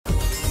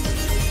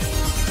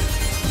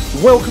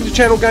Welcome to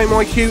channel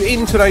GAMEIQ.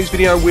 In today's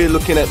video we're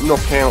looking at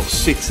Knockout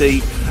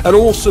City, an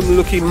awesome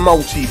looking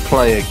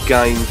multiplayer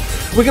game.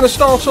 We're going to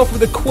start off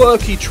with a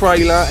quirky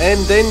trailer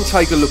and then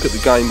take a look at the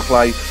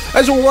gameplay.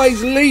 As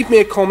always, leave me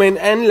a comment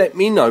and let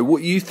me know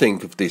what you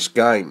think of this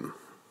game.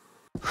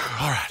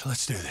 Alright,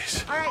 let's do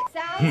this. Alright,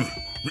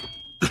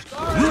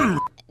 Sal.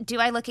 Do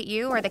I look at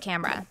you or the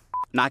camera?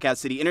 Knockout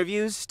City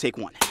interviews, take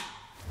one.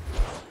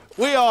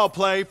 We all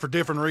play for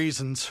different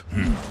reasons.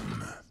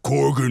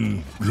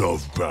 Korgan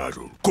loved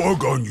battle.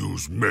 Korgan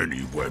used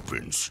many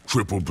weapons.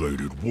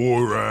 Triple-bladed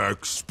war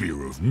axe,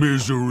 spear of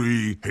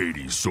misery,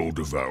 Hades'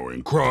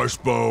 soul-devouring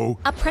crossbow.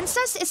 A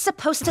princess is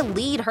supposed to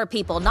lead her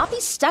people, not be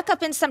stuck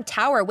up in some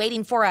tower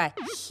waiting for a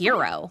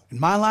hero. In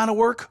my line of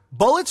work,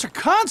 bullets are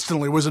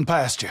constantly whizzing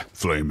past you.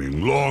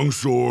 Flaming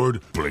longsword,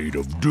 blade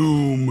of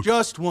doom.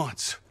 Just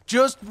once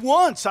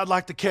I'd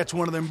like to catch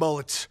one of them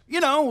bullets.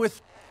 You know,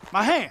 with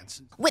my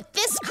hands. With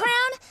this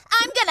crown,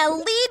 I'm gonna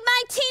lead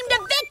my team to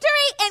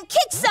victory and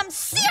kick some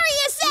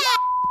serious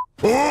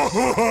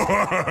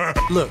ass!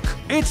 Look,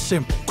 it's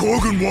simple.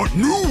 Korgan want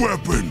new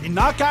weapon. In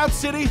Knockout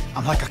City,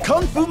 I'm like a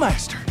kung fu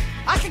master.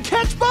 I can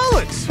catch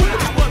bullets. Woo!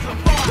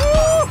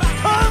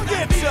 Come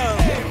get some!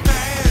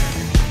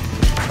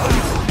 Got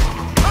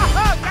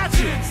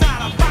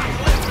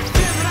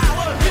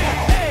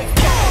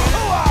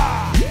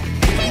you!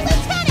 Hey,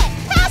 Lieutenant,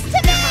 pass to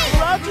me!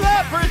 Roger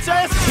that,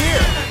 princess!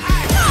 Here!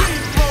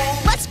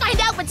 Let's find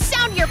out what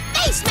sound your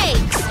face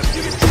makes!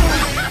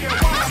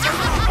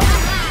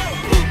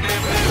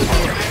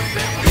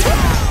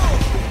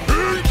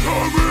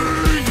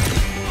 Incoming!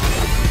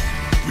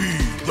 Be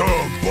the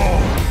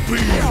ball!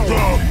 Be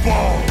the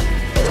ball!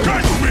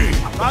 Catch me!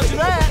 Roger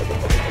that!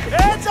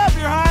 Heads up,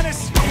 Your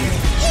Highness!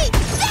 Eat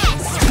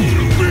this! Be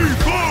the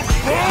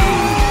ball!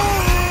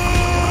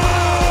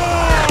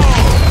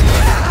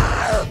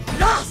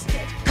 Lost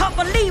it! Can't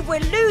believe we're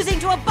losing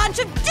to a bunch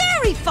of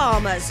dairy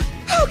farmers!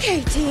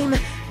 Okay, team.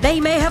 They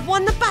may have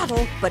won the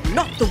battle, but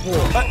not the war.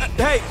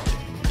 Hey,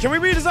 can we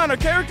redesign our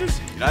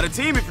characters? You're not a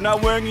team if you're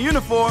not wearing a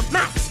uniform.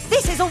 Max,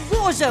 this is a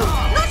war zone,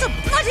 not a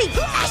bloody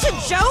fashion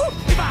show!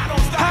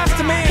 Pass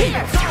to me!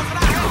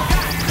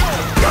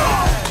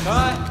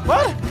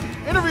 What?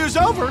 Interview's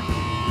over?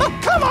 Oh,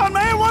 come on,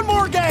 man, one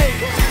more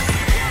game!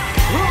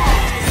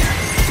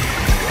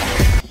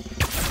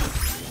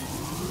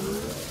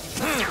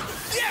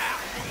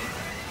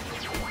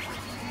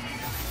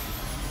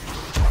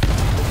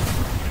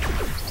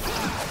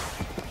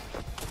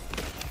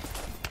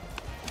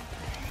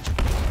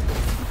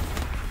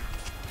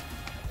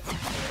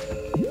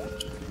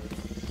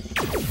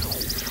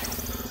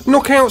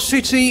 Knockout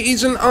City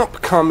is an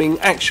upcoming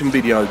action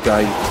video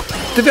game,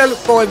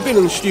 developed by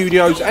Velan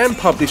Studios and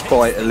published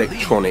by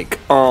Electronic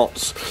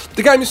Arts.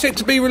 The game is set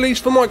to be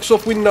released for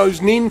Microsoft Windows,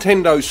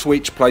 Nintendo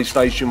Switch,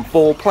 PlayStation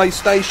 4,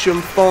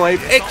 PlayStation 5,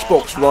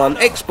 Xbox One,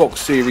 Xbox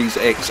Series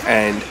X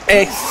and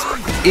S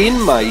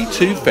in May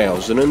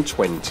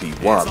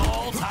 2021.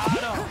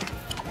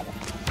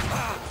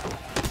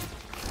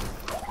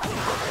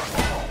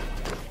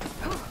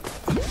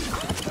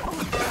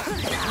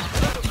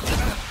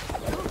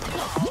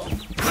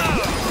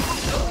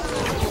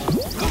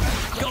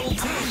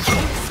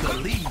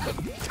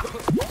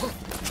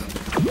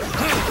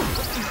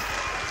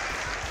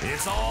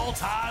 It's all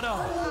tied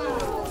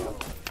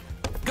up.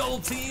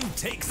 Gold team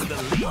takes the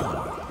lead.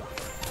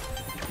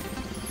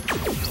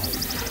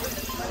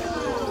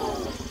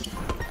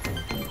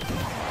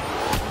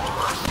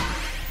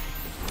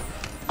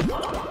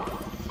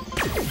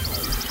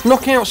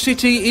 Knockout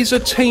City is a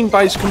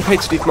team-based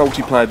competitive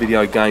multiplayer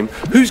video game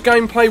whose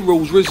gameplay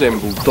rules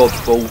resemble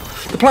dodgeball.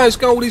 The player's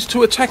goal is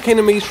to attack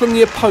enemies from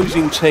the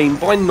opposing team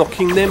by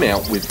knocking them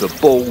out with the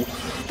ball.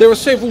 There are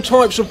several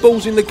types of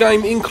balls in the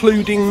game,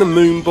 including the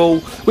moon ball,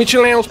 which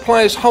allows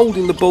players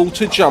holding the ball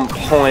to jump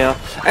higher,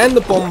 and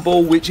the bomb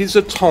ball, which is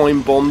a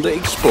time bomb that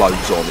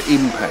explodes on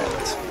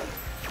impact.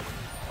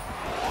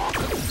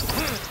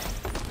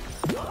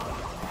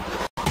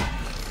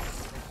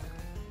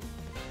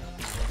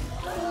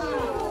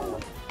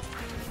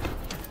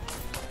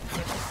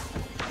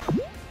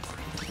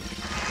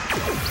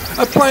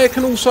 A player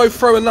can also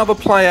throw another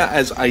player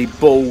as a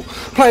ball.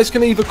 Players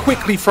can either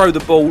quickly throw the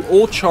ball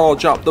or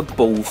charge up the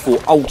ball for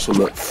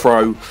ultimate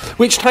throw,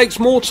 which takes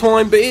more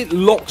time but it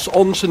locks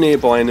onto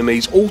nearby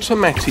enemies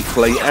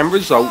automatically and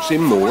results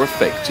in more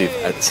effective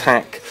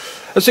attack.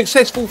 A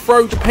successful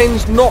throw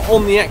depends not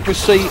on the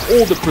accuracy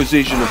or the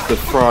precision of the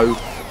throw,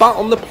 but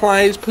on the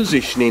player's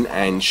positioning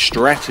and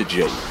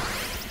strategy.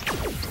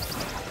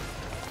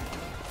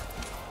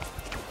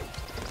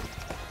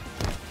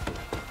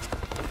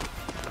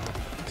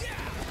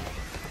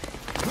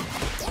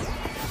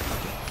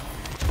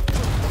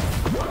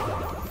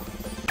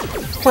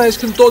 Players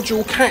can dodge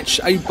or catch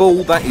a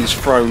ball that is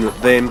thrown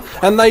at them,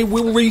 and they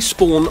will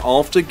respawn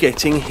after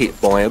getting hit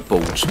by a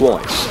ball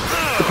twice.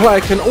 The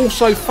player can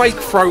also fake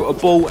throw a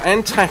ball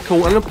and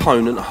tackle an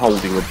opponent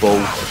holding a ball.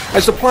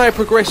 As the player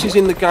progresses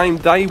in the game,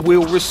 they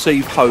will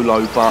receive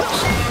holo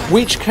bucks,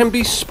 which can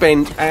be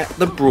spent at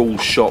the Brawl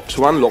shop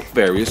to unlock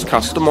various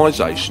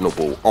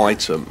customisationable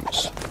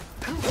items.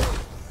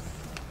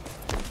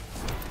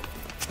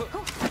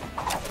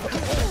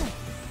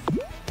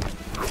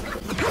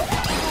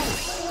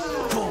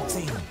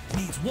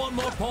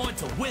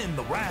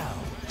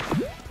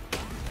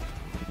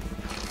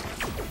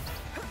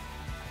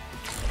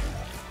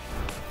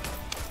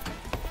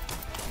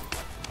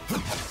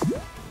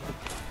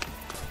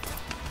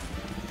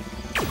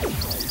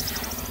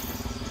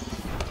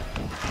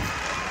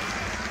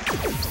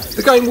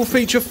 The game will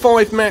feature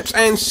 5 maps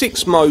and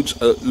 6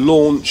 modes at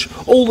launch.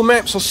 All the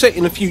maps are set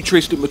in a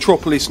futuristic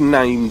metropolis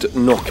named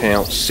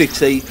Knockout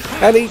City,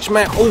 and each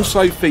map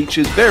also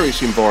features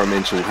various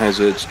environmental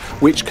hazards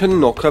which can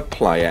knock a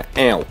player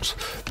out.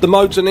 The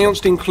modes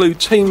announced include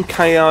Team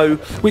KO,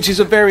 which is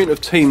a variant of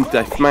Team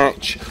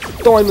Deathmatch,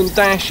 Diamond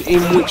Dash,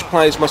 in which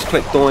players must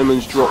collect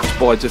diamonds dropped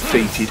by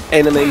defeated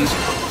enemies,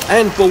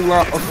 and Ball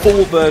Up, a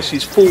 4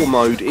 versus 4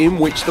 mode in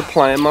which the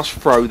player must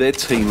throw their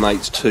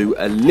teammates to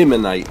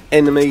eliminate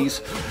enemies.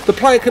 The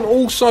player can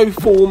also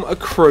form a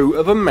crew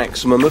of a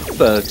maximum of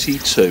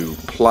 32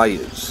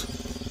 players.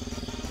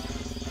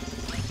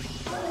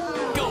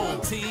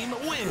 Gold team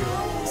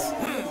wins.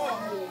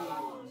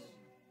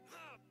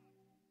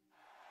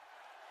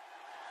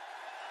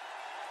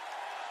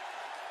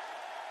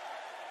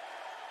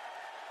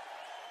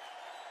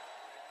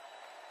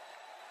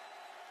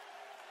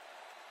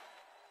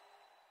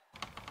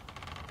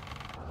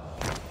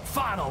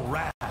 Final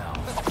round.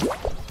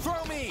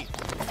 Throw me.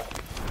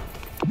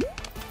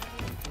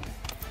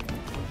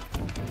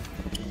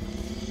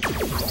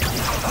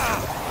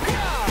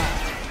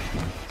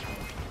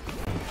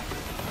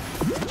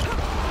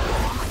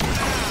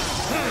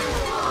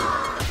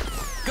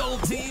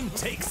 Gold team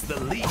takes the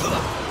lead.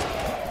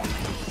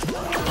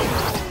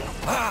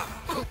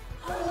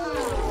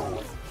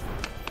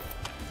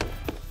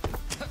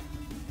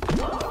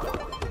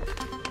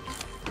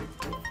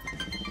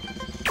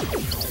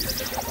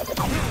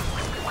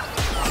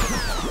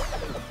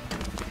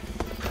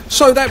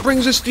 So that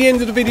brings us to the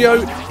end of the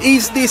video.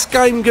 Is this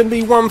game going to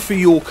be one for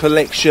your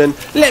collection?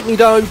 Let me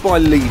know by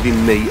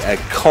leaving me a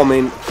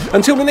comment.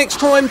 Until the next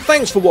time,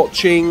 thanks for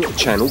watching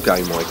Channel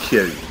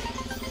GAMEIQ.